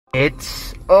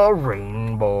It's a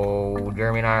rainbow.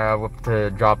 Jeremy and I went to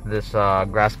drop this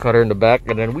grass cutter in the back,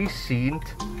 and then we seen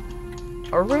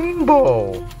a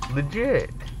rainbow. Legit.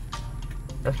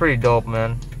 That's pretty dope,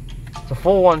 man. It's a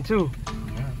full one too.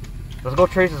 Yeah. Let's go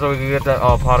trace it so we can get that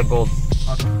pot of gold.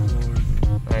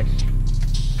 Nice.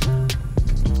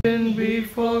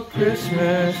 Before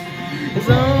Christmas is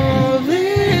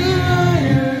only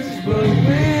liars, but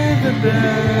with the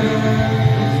best.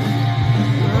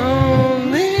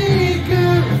 Only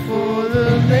good for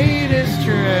the latest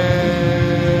trend.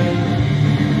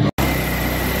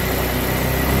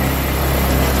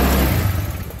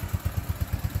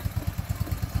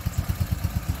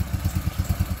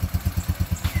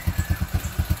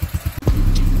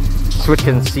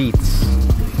 Switching seats.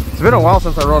 It's been a while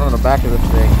since I rode on the back of this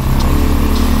thing.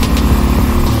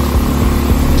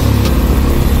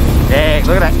 Dang,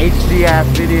 look at that HD ass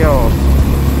video.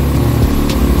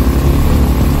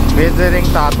 Visiting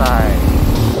Tatay.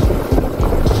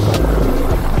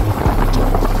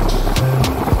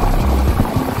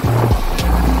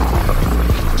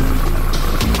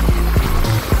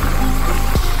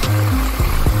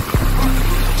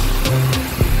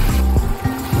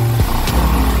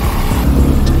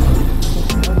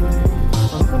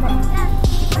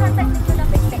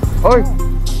 Oy!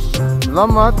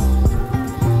 Salamat!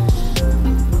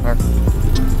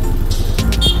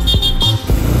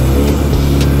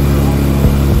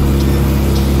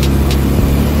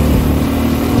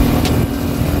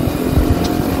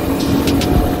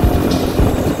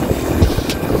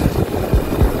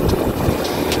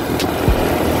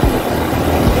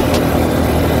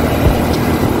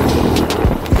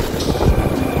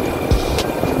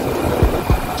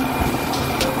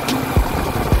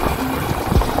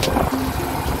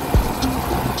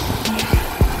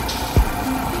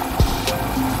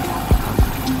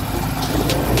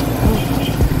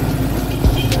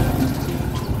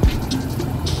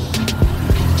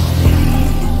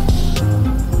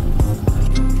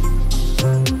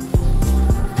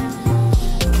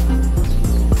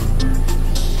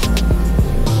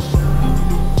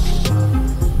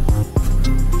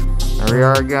 Here we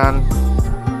are again.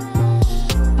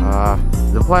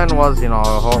 The plan was, you know,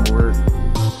 we're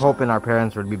hoping our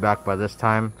parents would be back by this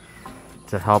time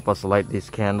to help us light these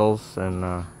candles,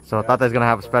 and so Tatay's gonna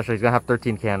have a special. He's gonna have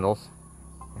 13 candles,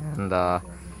 and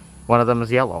one of them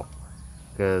is yellow,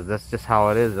 because that's just how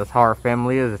it is. That's how our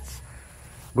family is. It's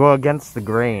go against the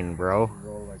grain, bro.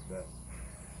 Roll like that.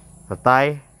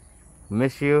 Tatay,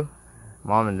 miss you,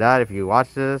 mom and dad. If you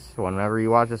watch this, whenever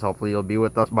you watch this, hopefully you'll be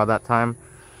with us by that time.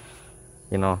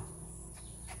 You know,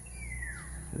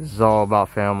 this is all about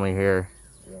family here.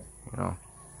 Yeah. You know,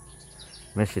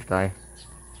 miss you, Tay.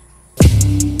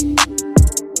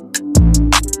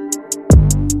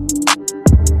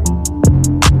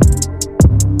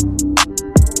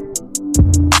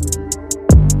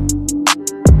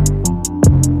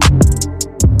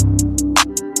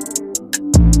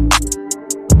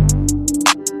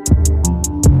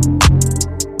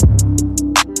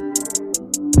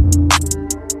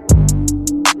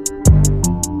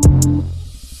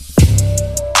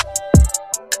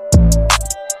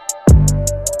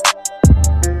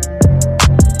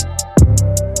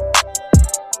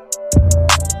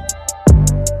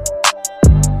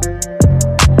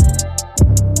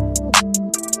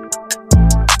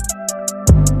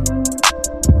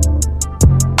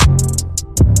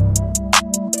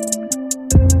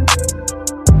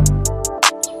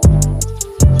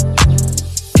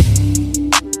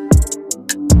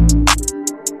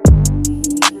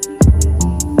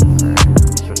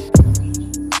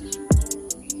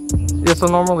 Yeah, so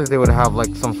normally they would have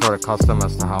like some sort of custom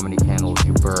as to how many candles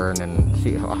you burn, and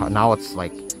see, now it's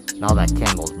like, now that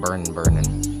candle's burning.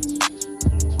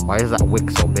 Why is that wick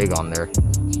so big on there?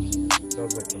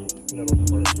 Sounds like the metal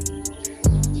part.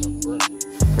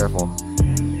 Careful.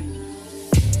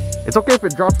 It's okay if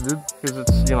it drops, dude, because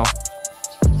it's, you know,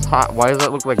 it's hot. Why does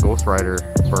that look like Ghost Rider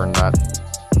burned that?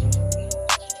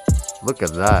 Look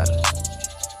at that.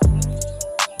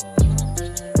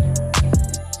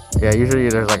 Yeah, usually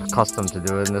there's like a custom to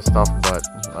doing this stuff, but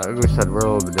like we said, we're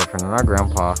a little bit different. And our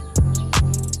grandpa,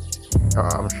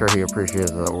 I'm sure he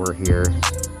appreciates that we're here.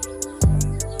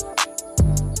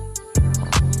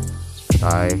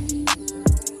 Tay,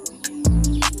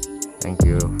 thank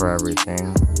you for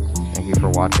everything. Thank you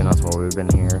for watching us while we've been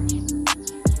here.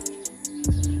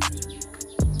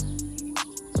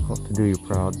 Hope to do you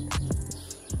proud.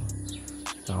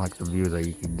 I like the view that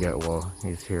you can get while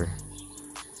he's here.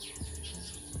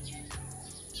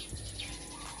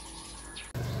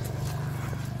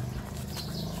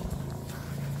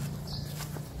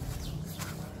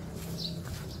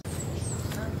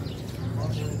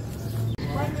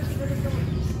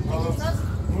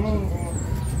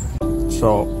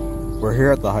 So we're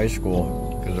here at the high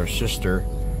school because our sister,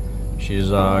 she's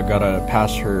gotta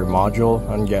pass her module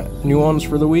and get new ones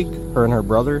for the week, her and her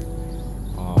brother.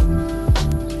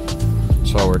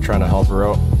 So we're trying to help her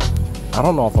out. I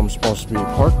don't know if I'm supposed to be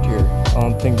parked here. I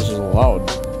don't think this is allowed,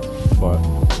 but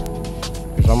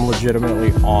because I'm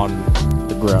legitimately on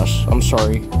the grass. I'm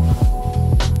sorry.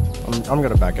 I'm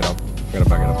gonna back it up.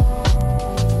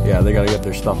 Yeah, they gotta get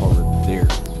their stuff over there.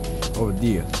 Over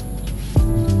there.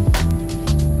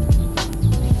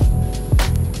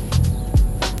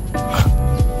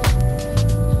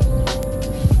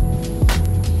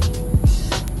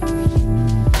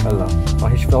 Hello. Oh,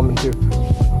 he's filming too.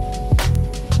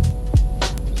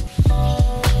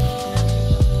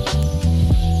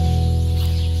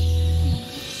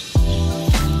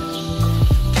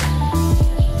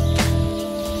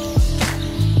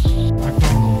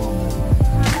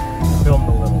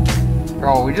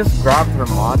 Bro, we just grabbed her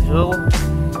module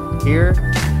here.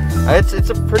 It's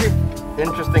a pretty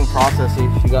interesting process.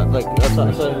 She got like that's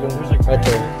right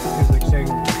there. He's like saying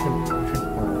ocean park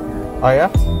here. Oh yeah?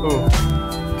 Ooh.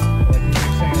 Like he's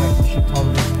like saying like you should tell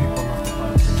these people not to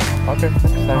park here. Okay,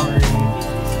 next time.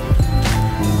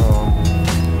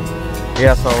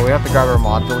 Yeah, so we have to grab our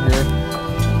module here.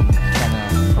 It's kind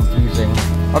of confusing.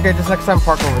 Okay, just next time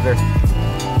park over there.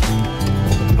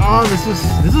 Oh, this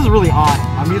is really odd.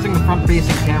 I'm using the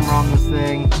front-facing camera on this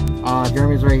thing.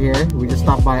 Jeremy's right here. We just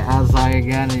stopped by Azai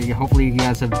again. And hopefully you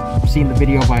guys have seen the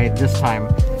video by this time.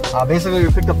 Basically,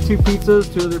 we picked up 2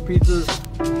 pizzas, 2 other pizzas.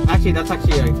 Actually, that's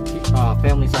actually a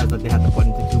family size that they had to put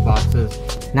into 2 boxes.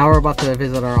 Now we're about to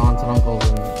visit our aunts and uncles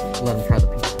and let them try the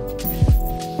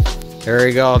pizza. There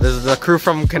we go. This is the crew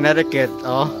from Connecticut.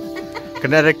 Oh,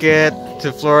 Connecticut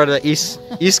to Florida, East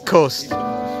Coast.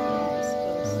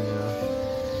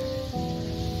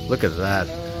 Look at that.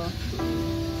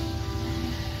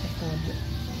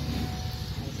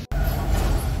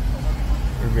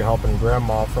 We'll be helping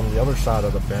Grandma from the other side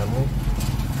of the family.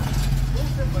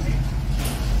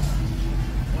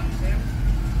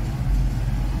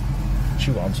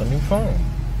 She wants a new phone.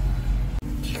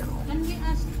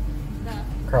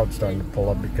 Crowd's starting to pull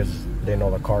up because they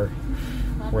know the car.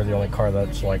 We're the only car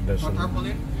that's like this in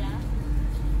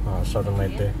Southern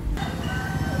Leyte.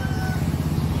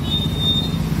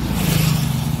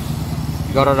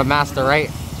 Go to the master, right?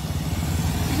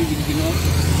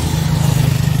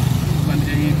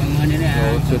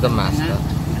 Go to the master.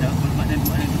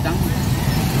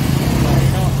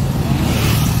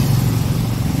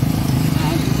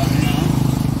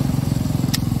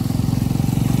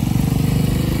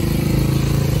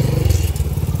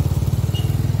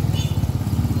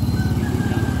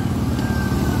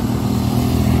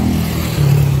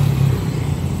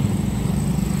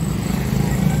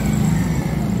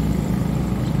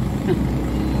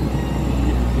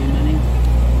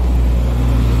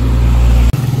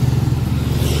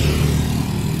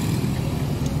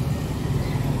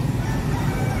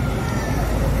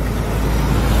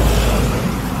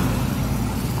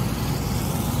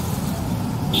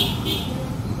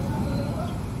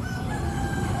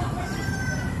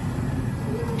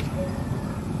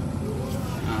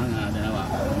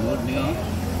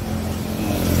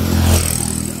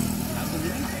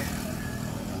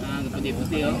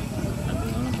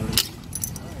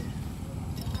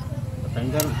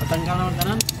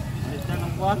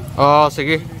 Oh,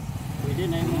 sige.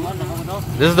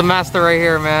 This is the master right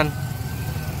here, man.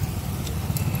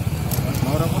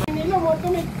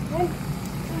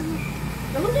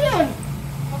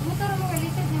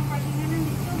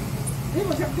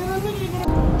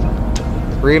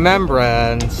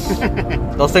 Remembrance.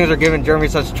 Those things are giving Jeremy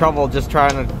such trouble just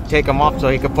trying to take them off so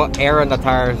he could put air in the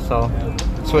tires, so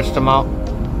switched them out.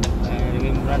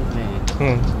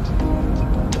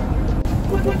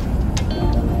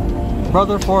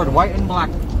 Brother Ford, white and black,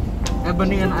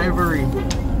 ebony and ivory.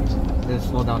 Just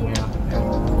slow down here.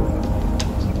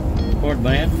 Ford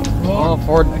bad? Oh,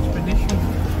 Ford Expedition.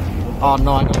 Oh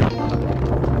no, I got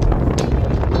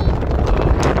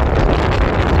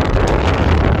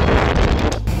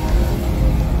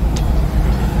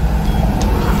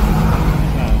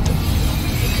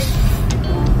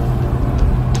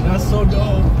That's so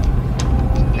dope.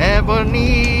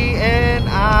 ebony and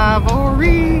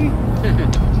ivory.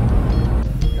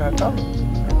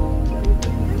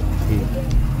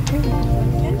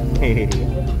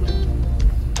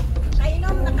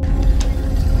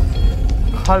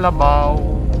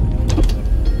 Kalabaw.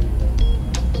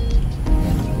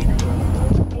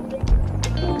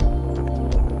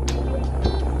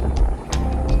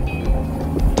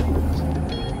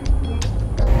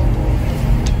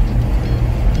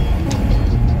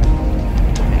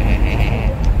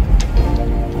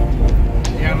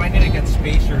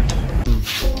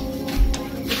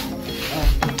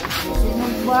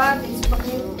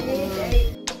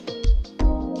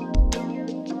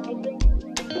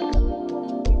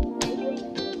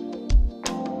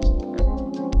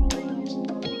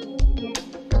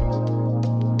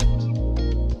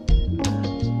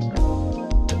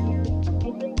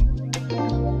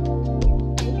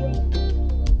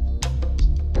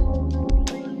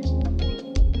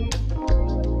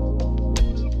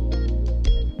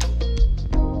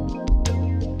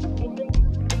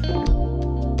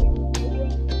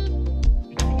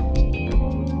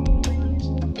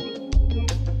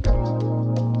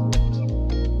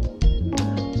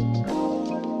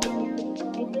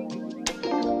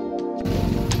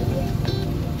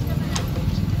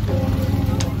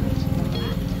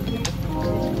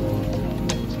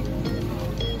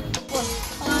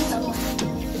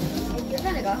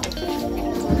 ka.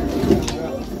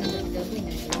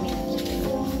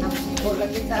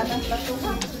 Lagi sa atas plato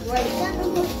ka. Wala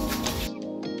ka.